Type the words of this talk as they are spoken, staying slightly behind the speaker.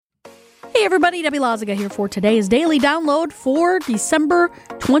Hey everybody, Debbie Lazaga here for today's daily download for December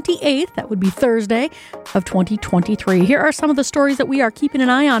 28th. That would be Thursday of 2023. Here are some of the stories that we are keeping an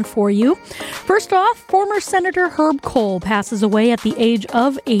eye on for you. First off, former Senator Herb Kohl passes away at the age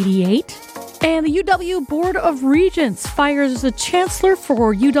of 88. And the UW Board of Regents fires the chancellor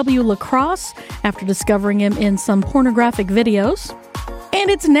for UW lacrosse after discovering him in some pornographic videos. And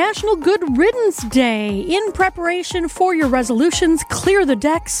it's National Good Riddance Day. In preparation for your resolutions, clear the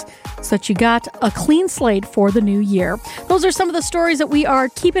decks so that you got a clean slate for the new year. Those are some of the stories that we are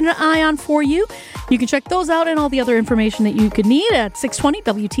keeping an eye on for you. You can check those out and all the other information that you could need at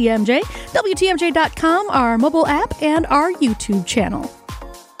 620 WTMJ, WTMJ.com, our mobile app, and our YouTube channel.